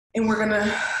And we're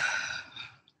gonna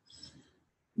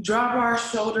drop our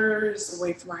shoulders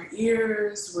away from our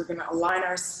ears. We're gonna align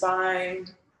our spine,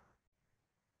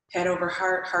 head over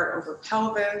heart, heart over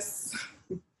pelvis.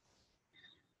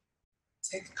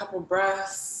 Take a couple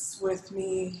breaths with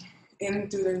me, in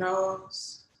through the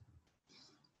nose,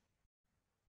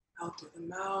 out through the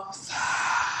mouth.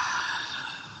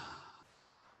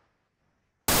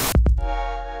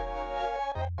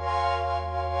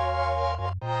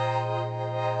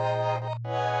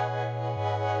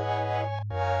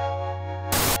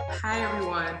 Hi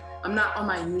everyone, I'm not on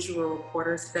my usual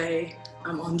recorder today.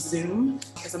 I'm on Zoom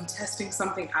because I'm testing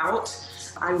something out.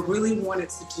 I really wanted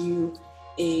to do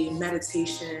a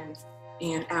meditation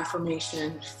and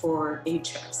affirmation for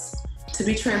HS. To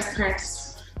be transparent,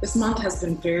 this month has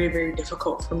been very, very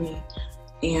difficult for me.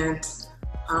 And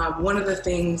one of the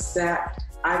things that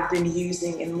I've been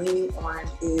using and leaning on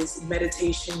is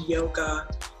meditation, yoga,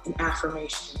 and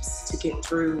affirmations to get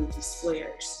through these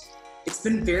flares. It's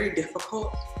been very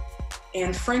difficult.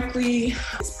 And frankly,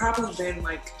 it's probably been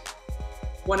like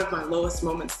one of my lowest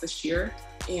moments this year,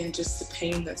 and just the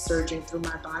pain that's surging through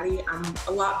my body. I'm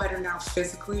a lot better now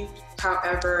physically.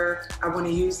 However, I want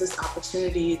to use this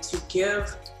opportunity to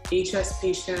give HS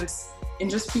patients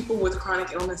and just people with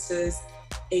chronic illnesses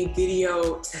a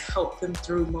video to help them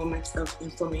through moments of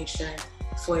inflammation,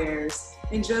 flares,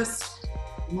 and just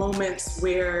moments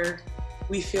where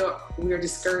we feel we are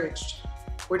discouraged.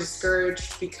 We're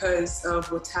discouraged because of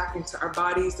what's happening to our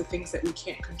bodies, the things that we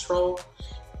can't control.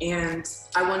 And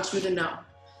I want you to know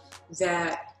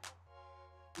that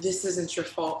this isn't your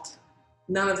fault.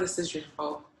 None of this is your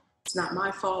fault. It's not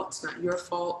my fault, it's not your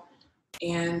fault.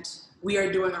 And we are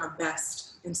doing our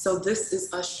best. And so this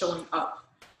is us showing up.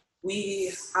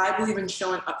 I believe in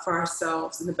showing up for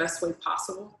ourselves in the best way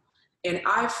possible. And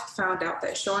I've found out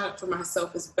that showing up for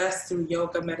myself is best through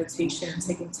yoga, meditation, and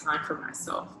taking time for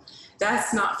myself.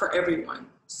 That's not for everyone.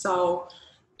 So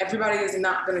everybody is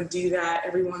not going to do that.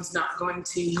 Everyone's not going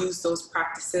to use those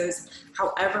practices.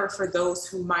 However, for those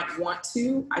who might want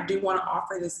to, I do want to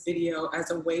offer this video as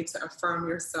a way to affirm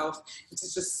yourself and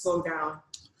to just slow down.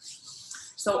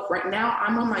 So right now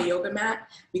I'm on my yoga mat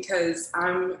because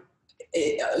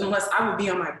unless I would be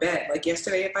on my bed. Like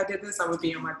yesterday, if I did this, I would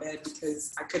be on my bed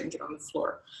because I couldn't get on the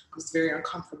floor. It was very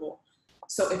uncomfortable.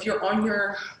 So if you're on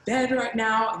your bed right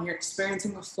now and you're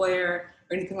experiencing a flare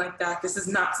or anything like that, this is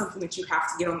not something that you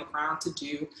have to get on the ground to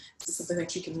do. This is something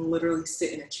that you can literally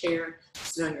sit in a chair,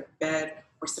 sit on your bed,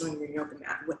 or sit on your yoga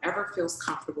mat, whatever feels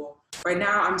comfortable. Right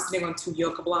now, I'm sitting on 2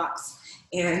 yoga blocks,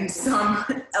 and so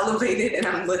I'm elevated and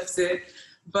I'm lifted.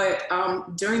 But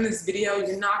during this video,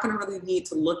 you're not going to really need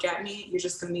to look at me. You're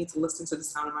just going to need to listen to the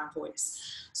sound of my voice.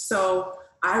 So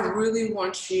I really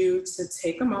want you to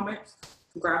take a moment,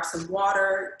 grab some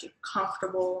water, get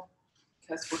comfortable,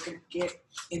 because we're going to get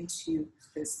into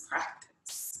this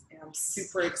practice. And I'm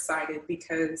super excited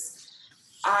because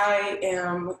I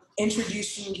am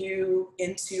introducing you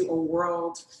into a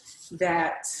world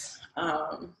that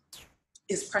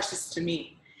is precious to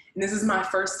me. And this is my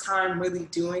first time really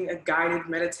doing a guided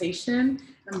meditation.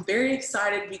 I'm very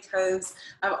excited because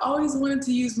I've always wanted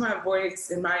to use my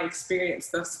voice and my experience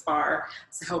thus far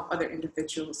to help other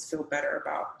individuals feel better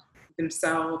about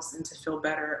themselves and to feel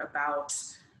better about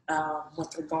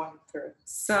what they're going through.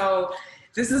 So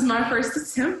this is my first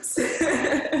attempt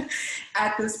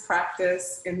at this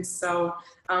practice. And so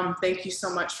thank you so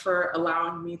much for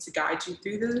allowing me to guide you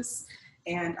through this.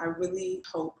 And I really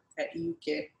hope that you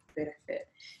get benefit.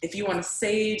 If you want to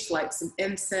sage, light some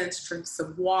incense, drink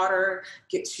some water,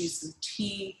 get you some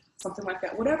tea, something like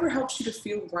that, whatever helps you to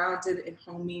feel grounded and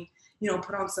homey,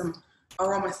 put on some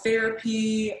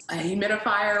aromatherapy, a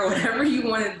humidifier, whatever you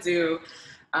want to do,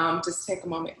 just take a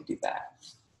moment and do that.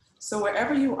 So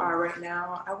wherever you are right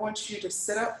now, I want you to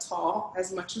sit up tall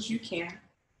as much as you can.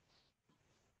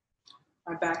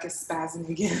 My back is spazzing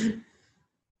again,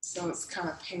 so it's kind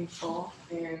of painful,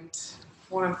 and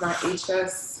one of my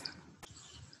HS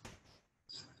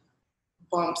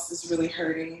bumps is really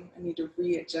hurting. I need to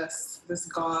readjust this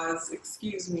gauze.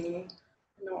 Excuse me.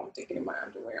 I know I'm thinking in my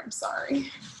underwear. I'm sorry.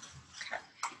 Okay.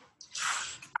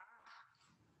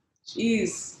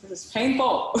 Jeez, this is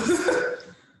painful.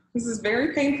 This is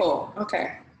very painful.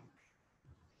 Okay.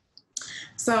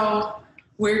 So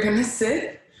we're gonna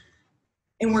sit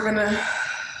and we're gonna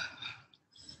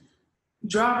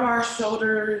drop our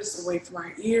shoulders away from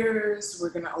our ears.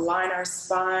 We're gonna align our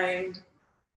spine,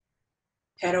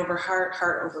 head over heart,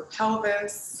 heart over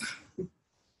pelvis.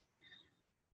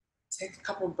 Take a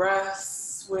couple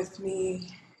breaths with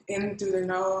me, in through the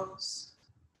nose,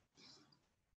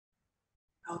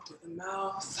 out through the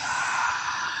mouth.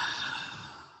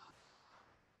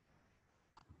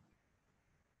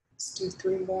 Let's do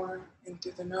 3 more. In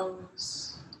through the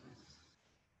nose,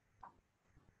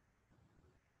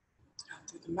 out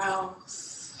through the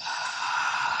mouth.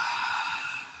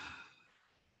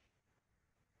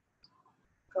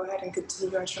 Go ahead and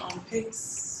continue at your own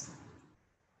pace.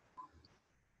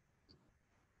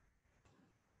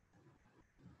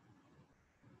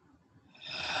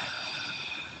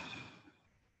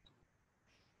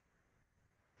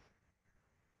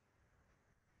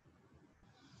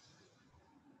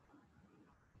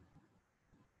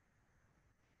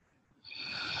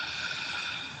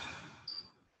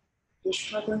 If you're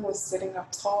struggling with sitting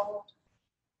up tall,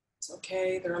 it's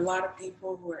okay. There are a lot of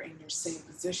people who are in your same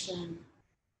position.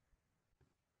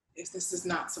 If this is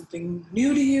not something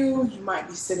new to you, you might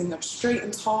be sitting up straight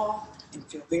and tall and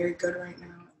feel very good right now,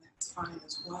 and that's fine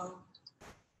as well.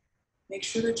 Make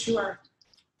sure that you are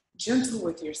gentle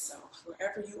with yourself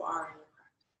wherever you are in your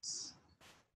practice.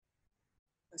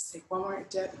 Let's take one more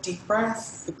deep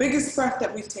breath, the biggest breath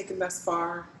that we've taken thus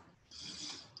far.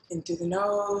 In through the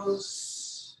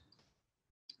nose,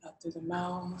 out through the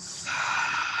mouth.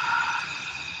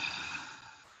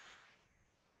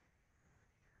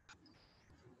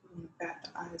 Bat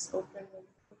the eyes open really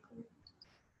quickly.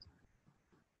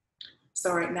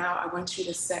 So right now, I want you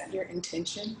to set your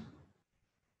intention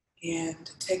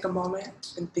and take a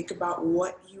moment and think about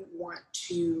what you want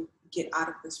to get out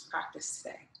of this practice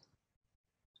today.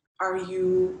 Are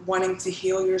you wanting to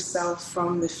heal yourself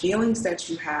from the feelings that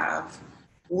you have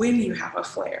when you have a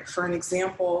flare? For an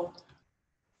example,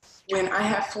 when I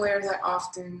have flares, I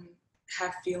often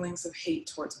have feelings of hate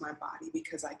towards my body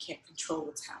because I can't control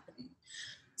what's happening.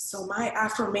 So my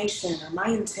affirmation or my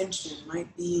intention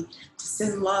might be to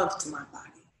send love to my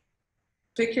body.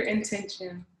 Pick your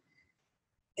intention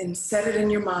and set it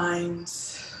in your mind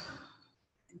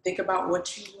and think about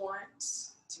what you want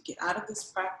to get out of this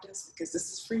practice, because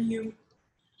this is for you.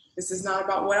 This is not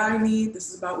about what I need, this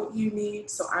is about what you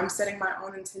need. So I'm setting my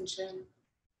own intention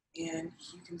and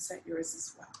you can set yours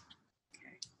as well.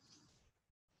 Okay.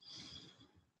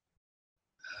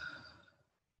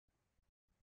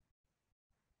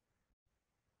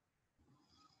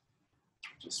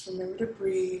 Just remember to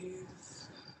breathe.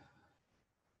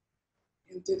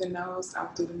 In through the nose,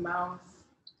 out through the mouth,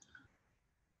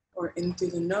 or in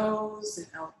through the nose and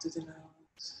out through the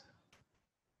nose.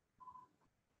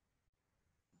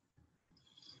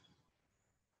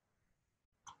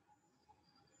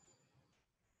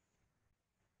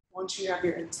 Once you have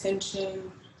your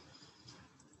intention,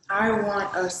 I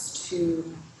want us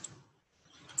to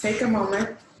take a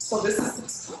moment. So this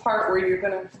is the part where you're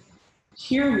gonna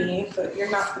hear me, but you're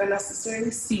not gonna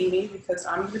necessarily see me because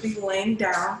I'm gonna be laying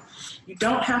down. You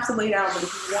don't have to lay down, but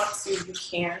if you want to, you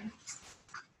can.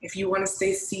 If you wanna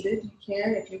stay seated, you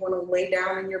can. If you wanna lay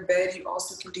down in your bed, you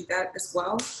also can do that as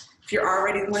well. If you're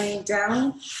already laying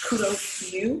down, kudos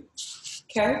to you,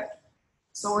 okay?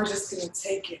 So we're just gonna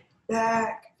take it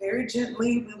back very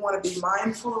gently. We wanna be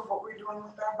mindful of what we're doing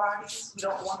with our bodies. We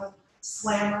don't wanna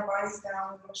slam our bodies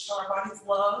down. We wanna show our bodies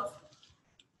love.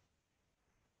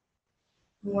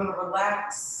 We wanna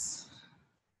relax.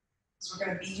 So we're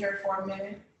gonna be here for a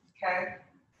minute, okay?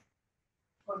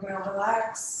 We're gonna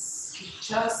relax, get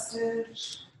adjusted,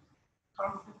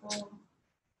 comfortable.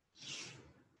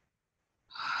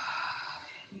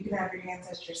 You can have your hands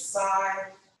at your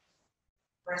side,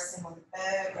 resting on the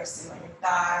bed, resting on your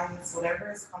thighs,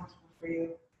 whatever is comfortable for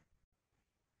you.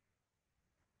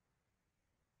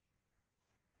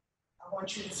 I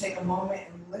want you to take a moment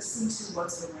and listen to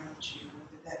what's around you,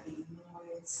 whether that be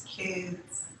noise,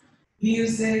 kids,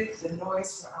 music, the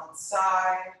noise from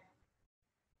outside,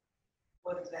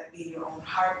 whether that be your own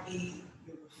heartbeat,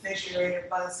 your refrigerator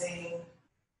buzzing,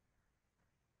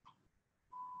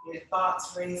 your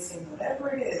thoughts racing, whatever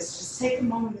it is, just take a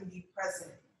moment and be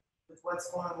present with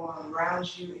what's going on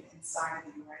around you and inside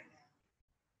of you right now.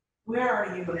 Where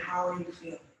are you and how are you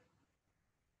feeling?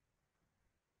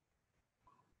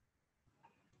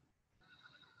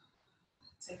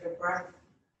 Take a breath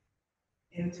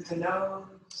in through the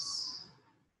nose,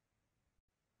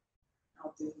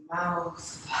 out through the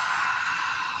mouth.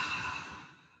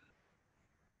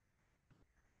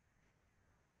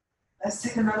 Let's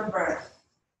take another breath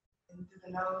in through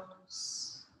the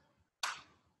nose,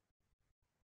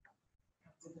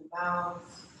 out through the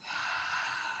mouth.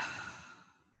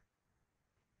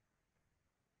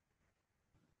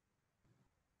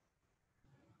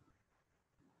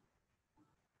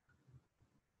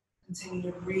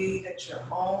 Continue to breathe at your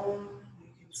own.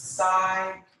 You can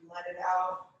sigh, you can let it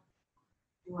out.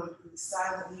 If you want to breathe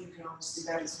silently, you can always do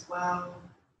that as well.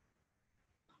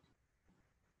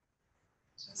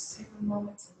 Just take a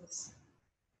moment to listen.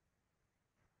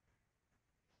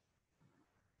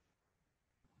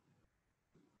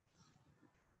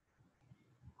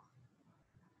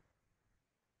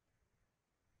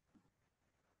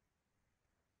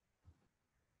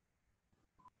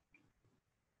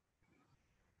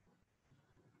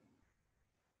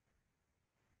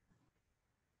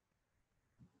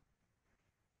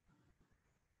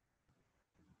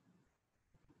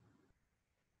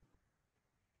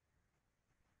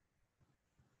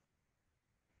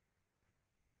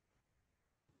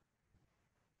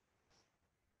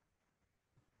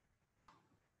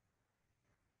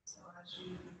 as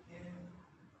you begin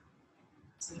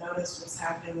to notice what's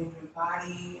happening in your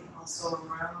body and also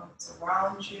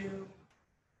around you.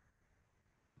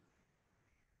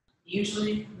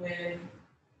 Usually when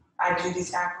I do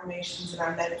these affirmations and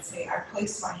I meditate, I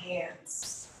place my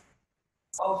hands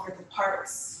over the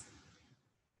parts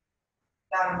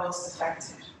that are most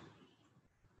affected.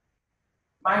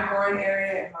 My groin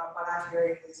area and my buttocks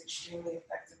area is extremely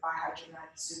affected by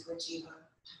hydronic superativa.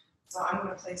 So I'm going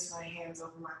to place my hands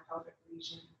over my pelvic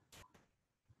region.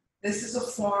 This is a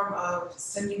form of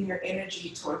sending your energy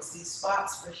towards these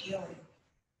spots for healing.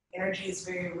 Energy is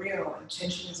very real, and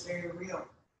tension is very real.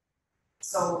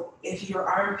 So if your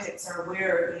armpits are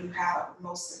where you have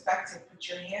most affected, put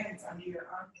your hands under your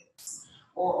armpits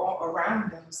or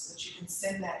around them so that you can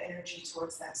send that energy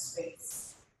towards that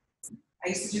space. I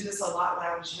used to do this a lot when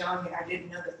I was young, and I didn't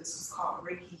know that this was called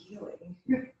Reiki healing.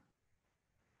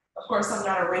 Of course, I'm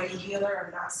not a Reiki healer.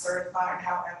 I'm not certified.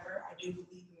 However, I do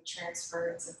believe in the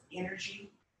transference of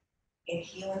energy and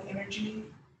healing energy,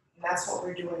 and that's what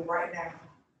we're doing right now.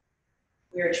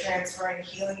 We are transferring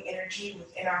healing energy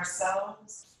within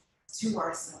ourselves to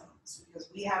ourselves because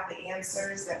we have the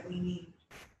answers that we need.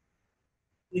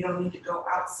 We don't need to go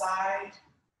outside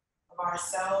of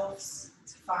ourselves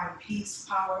to find peace,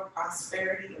 power,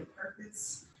 prosperity, and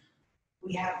purpose.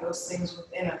 We have those things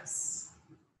within us.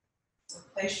 So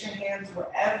place your hands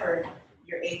wherever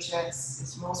your HS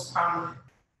is most prominent.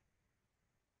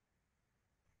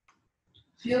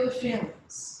 Feel the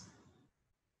feelings.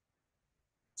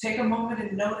 Take a moment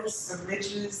and notice the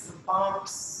ridges, the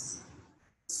bumps,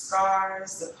 the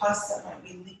scars, the pus that might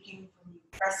be leaking from you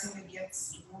pressing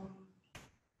against the wound.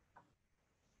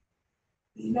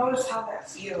 You notice how that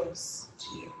feels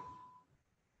to you.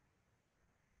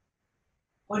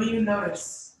 What do you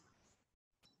notice?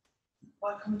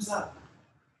 What comes up?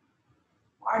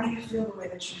 Why do you feel the way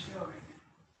that you feel right now?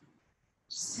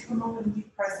 Just take a moment and be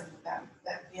present with that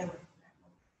feeling.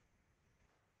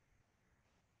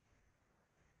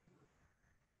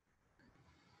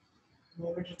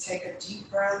 Remember to take a deep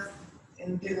breath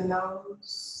in through the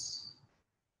nose,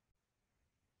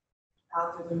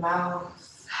 out through the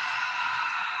mouth.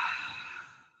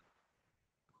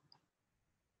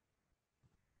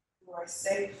 You are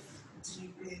safe.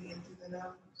 Continue breathing in through the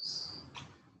nose,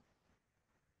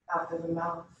 out through the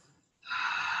mouth.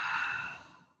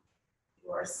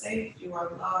 You are safe. You are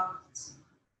loved.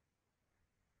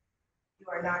 You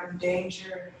are not in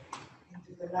danger. In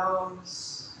through the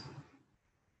nose,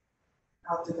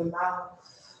 out through the mouth.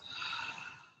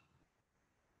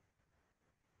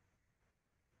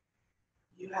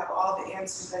 You have all the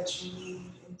answers that you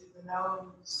need in through the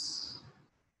nose,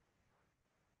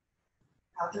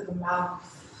 out through the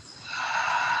mouth.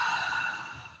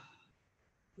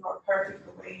 You are perfect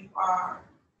the way you are.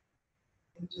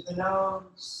 In through the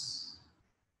nose,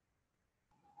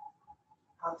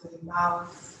 out through the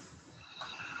mouth.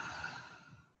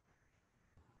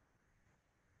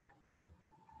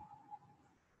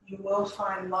 You will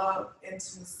find love,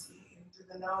 intimacy in through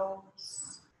the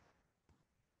nose,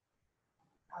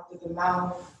 out through the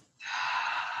mouth.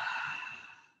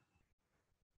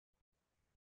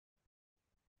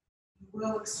 You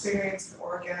will experience an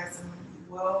orgasm.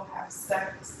 You will have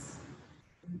sex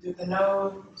in through the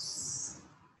nose,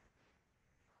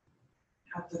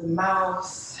 out through the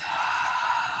mouth.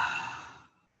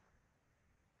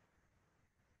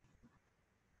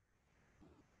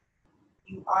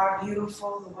 You are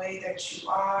beautiful the way that you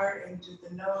are, in through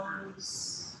the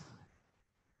nose,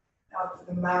 out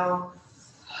through the mouth.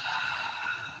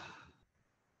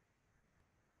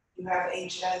 You have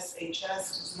HS.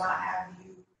 HS does not have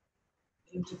you.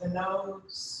 Into the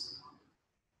nose,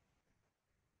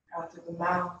 out through the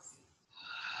mouth.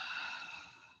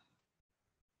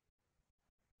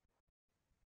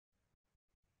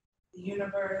 The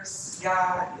universe,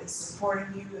 God, is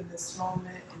supporting you in this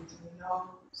moment into the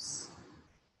nose,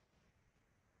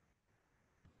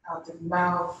 out through the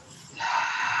mouth.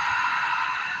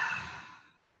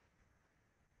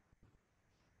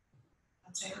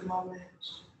 Now take a moment,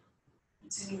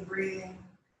 continue breathing.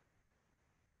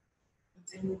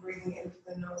 Continue breathing into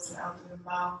the nose and out through the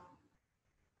mouth.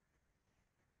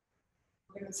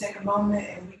 We're going to take a moment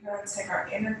and we're going to take our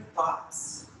inner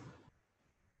thoughts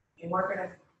and we're going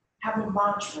to have a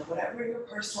mantra, whatever your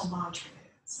personal mantra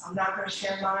is. I'm not going to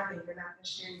share mine and you're not going to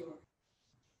share yours.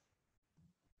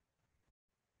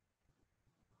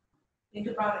 Think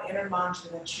about an inner mantra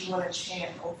that you want to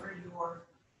chant over your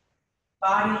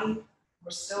body. We're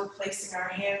still placing our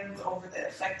hands over the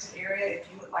affected area. If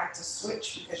you would like to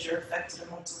switch because you're affected in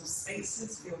multiple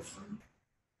spaces, feel free.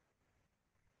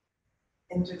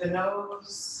 In through the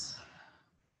nose,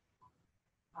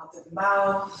 Out through the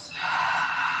mouth.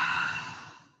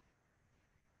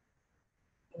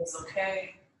 It is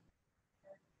okay.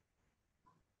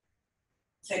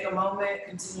 Take a moment,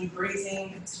 continue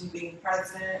breathing, continue being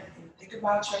present, and think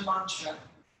about your mantra.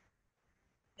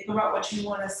 Think about what you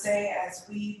want to say as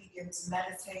we begin to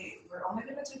meditate. We're only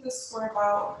going to do this for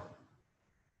about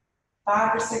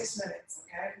 5 or 6 minutes,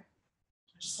 okay?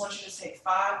 I just want you to take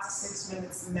 5 to 6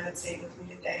 minutes to meditate with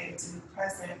me today and to be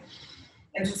present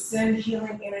and to send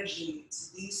healing energy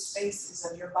to these spaces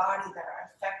of your body that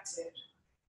are affected,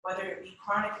 whether it be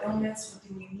chronic illness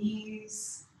within your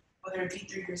knees, whether it be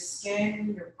through your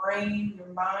skin, your brain, your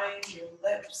mind, your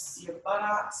lips, your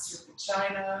buttocks, your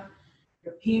vagina,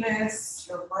 your penis,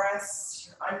 your breasts,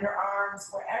 your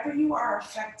underarms, wherever you are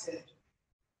affected.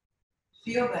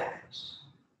 Feel that.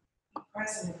 Be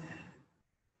present in that.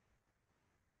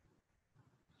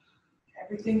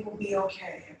 Everything will be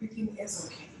okay. Everything is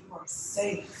okay. You are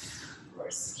safe. You are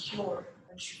secure.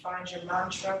 Once you find your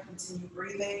mantra, continue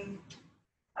breathing.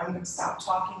 I'm going to stop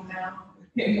talking now,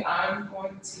 and I'm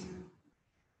going to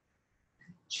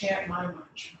chant my mantra.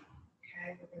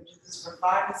 Okay? We're going to do this for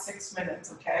 5 to 6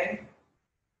 minutes, okay?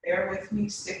 Bear with me.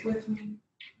 Stick with me.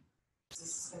 This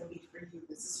is going to be for you.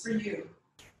 This is for you.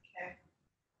 Okay?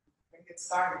 We're going to get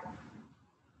started.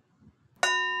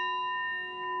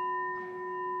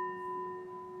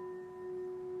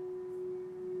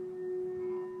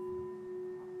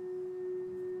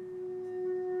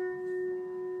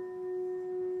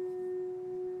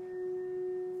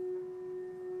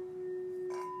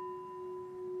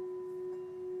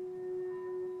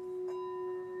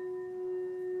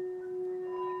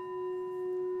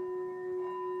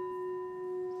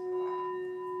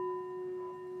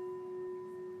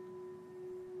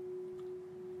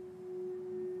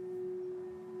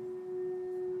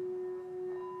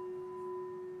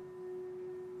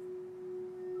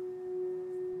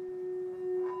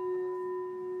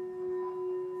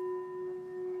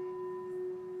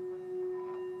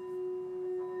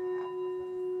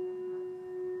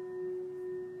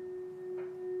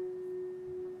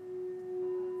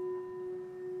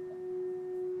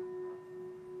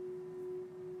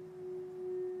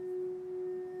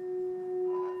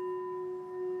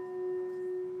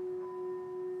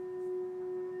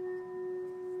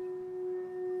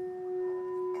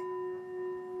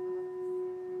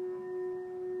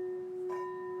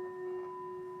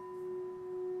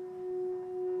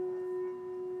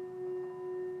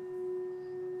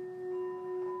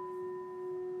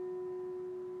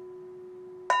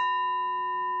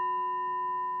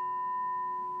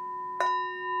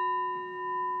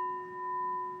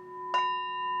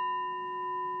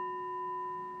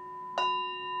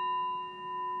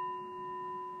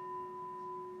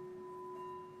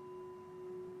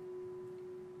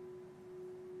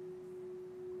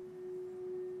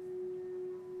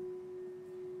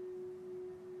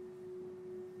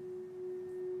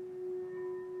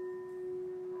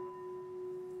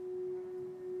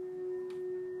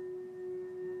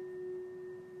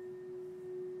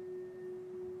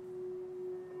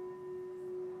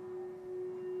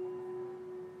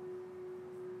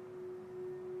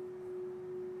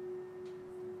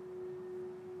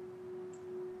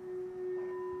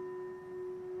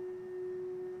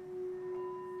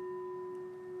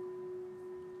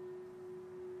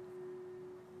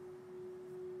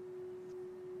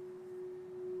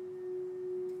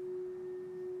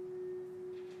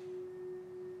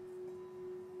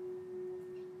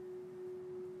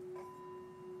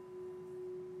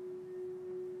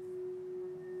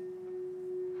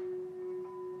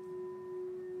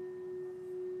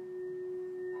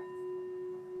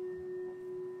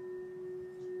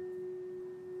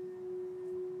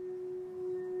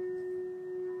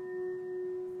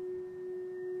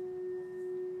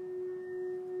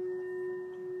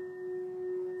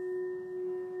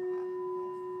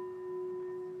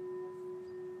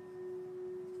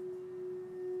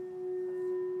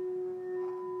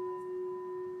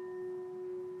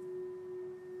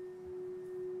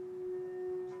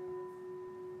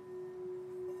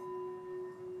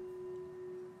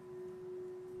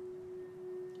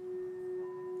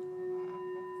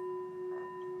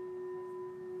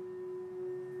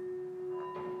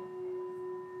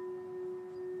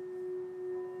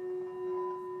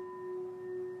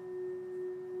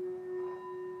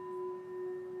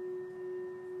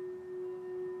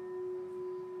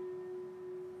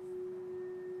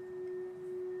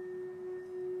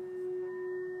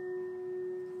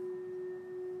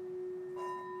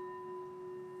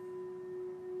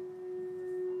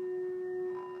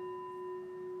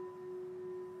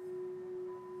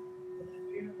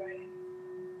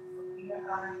 Open your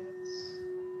eyes.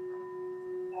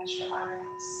 As your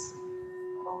eyes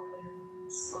open,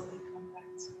 slowly come back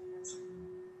to the present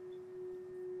moment.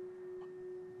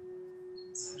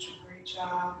 Such a great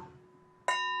job.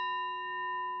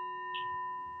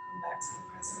 Come back to the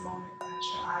present moment as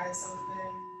your eyes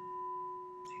open.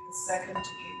 Take a second to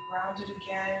get grounded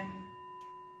again.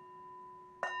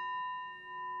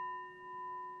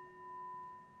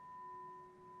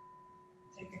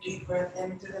 Take a deep breath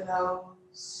in through the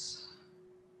nose,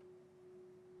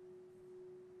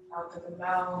 out through the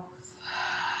mouth.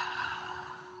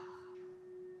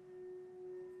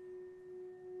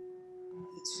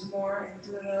 Two more, in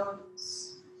through the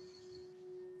nose,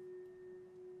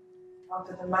 out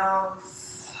through the mouth.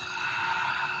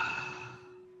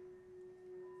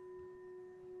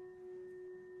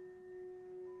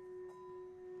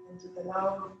 In through the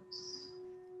nose,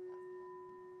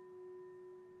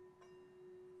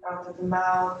 out through the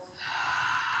mouth.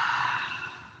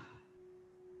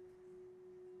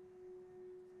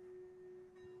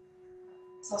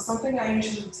 So something I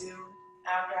usually do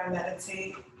after I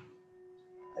meditate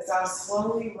is I'll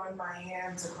slowly run my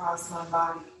hands across my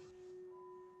body,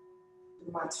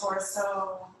 through my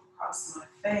torso, across my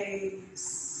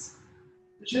face,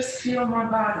 just feel my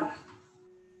body,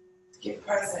 to get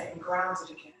present and grounded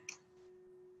again.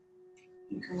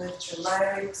 You can lift your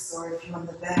legs, or if you're on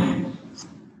the bed,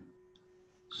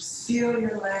 just feel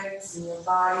your legs and your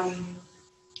body,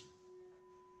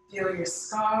 feel your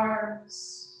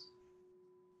scars,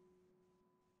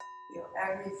 feel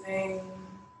everything.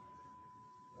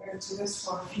 We're going to do this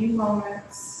for a few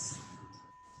moments.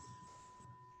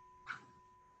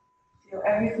 Feel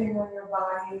everything on your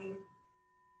body.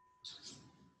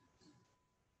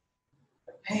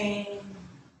 The pain,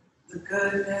 the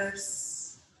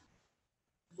goodness,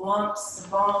 the lumps, the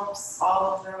bumps,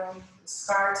 all of them, the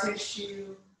scar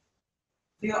tissue.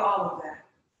 Feel all of that.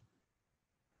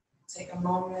 Take a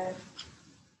moment.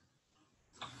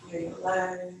 Feel your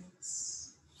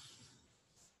legs.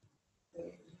 Feel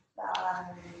your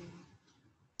thigh.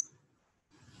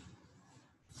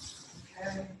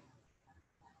 Okay.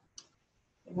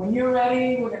 And when you're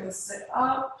ready, we're going to sit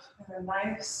up in a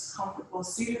nice, comfortable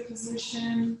seated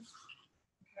position.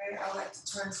 Okay, I like to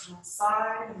turn to my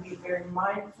side and be very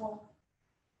mindful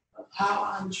of how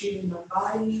I'm treating my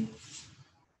body.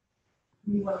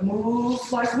 We want to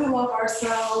move like we love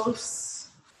ourselves.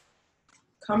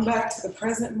 Come back to the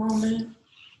present moment.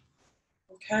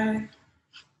 Okay.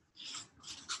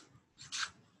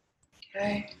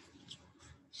 Okay.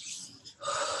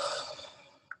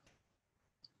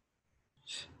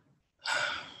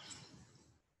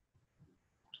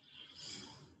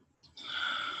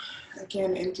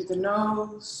 Again, in through the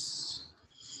nose,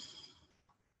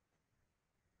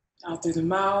 out through the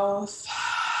mouth,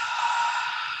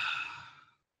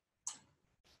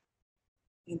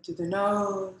 in through the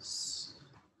nose,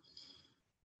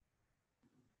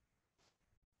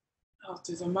 out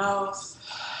through the mouth,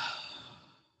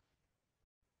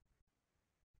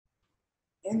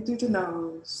 in through the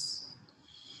nose,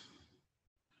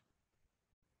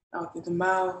 out through the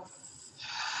mouth.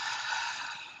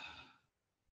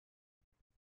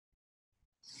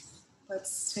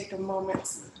 Let's take a moment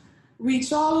to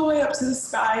reach all the way up to the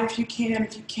sky if you can.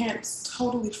 If you can't, it's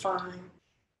totally fine.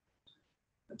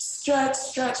 Let's stretch,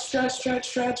 stretch, stretch, stretch,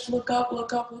 stretch. Look up,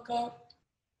 look up, look up.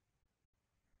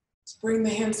 Let's bring the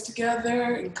hands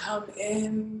together and come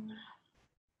in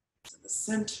to the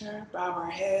center. Bow our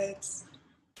heads.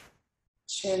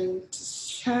 Chin to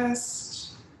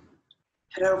chest.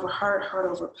 Head over heart, heart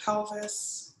over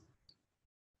pelvis.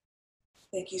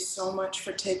 Thank you so much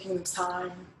for taking the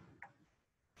time.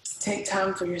 Take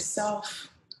time for yourself.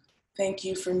 Thank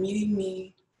you for meeting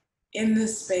me in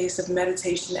this space of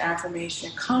meditation and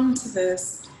affirmation. Come to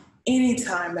this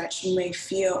anytime that you may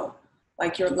feel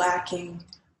like you're lacking,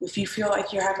 if you feel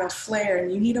like you're having a flare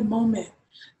and you need a moment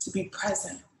to be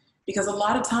present. Because a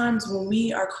lot of times when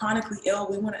we are chronically ill,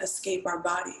 we want to escape our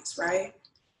bodies, right?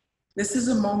 This is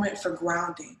a moment for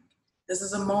grounding. This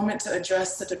is a moment to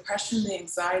address the depression, the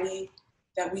anxiety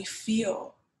that we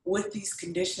feel with these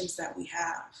conditions that we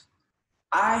have.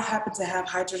 I happen to have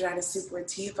hidradenitis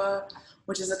suppurativa,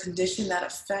 which is a condition that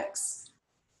affects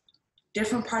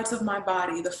different parts of my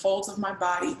body, the folds of my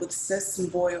body with cysts and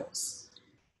boils.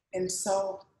 And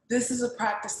so this is a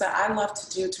practice that I love to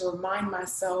do to remind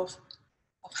myself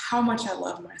of how much I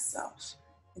love myself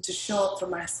and to show up for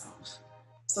myself.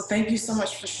 So thank you so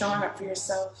much for showing up for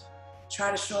yourself.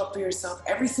 Try to show up for yourself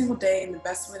every single day in the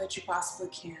best way that you possibly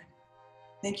can.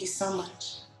 Thank you so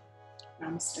much.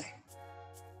 Namaste.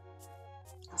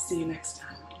 I'll see you next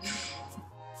time.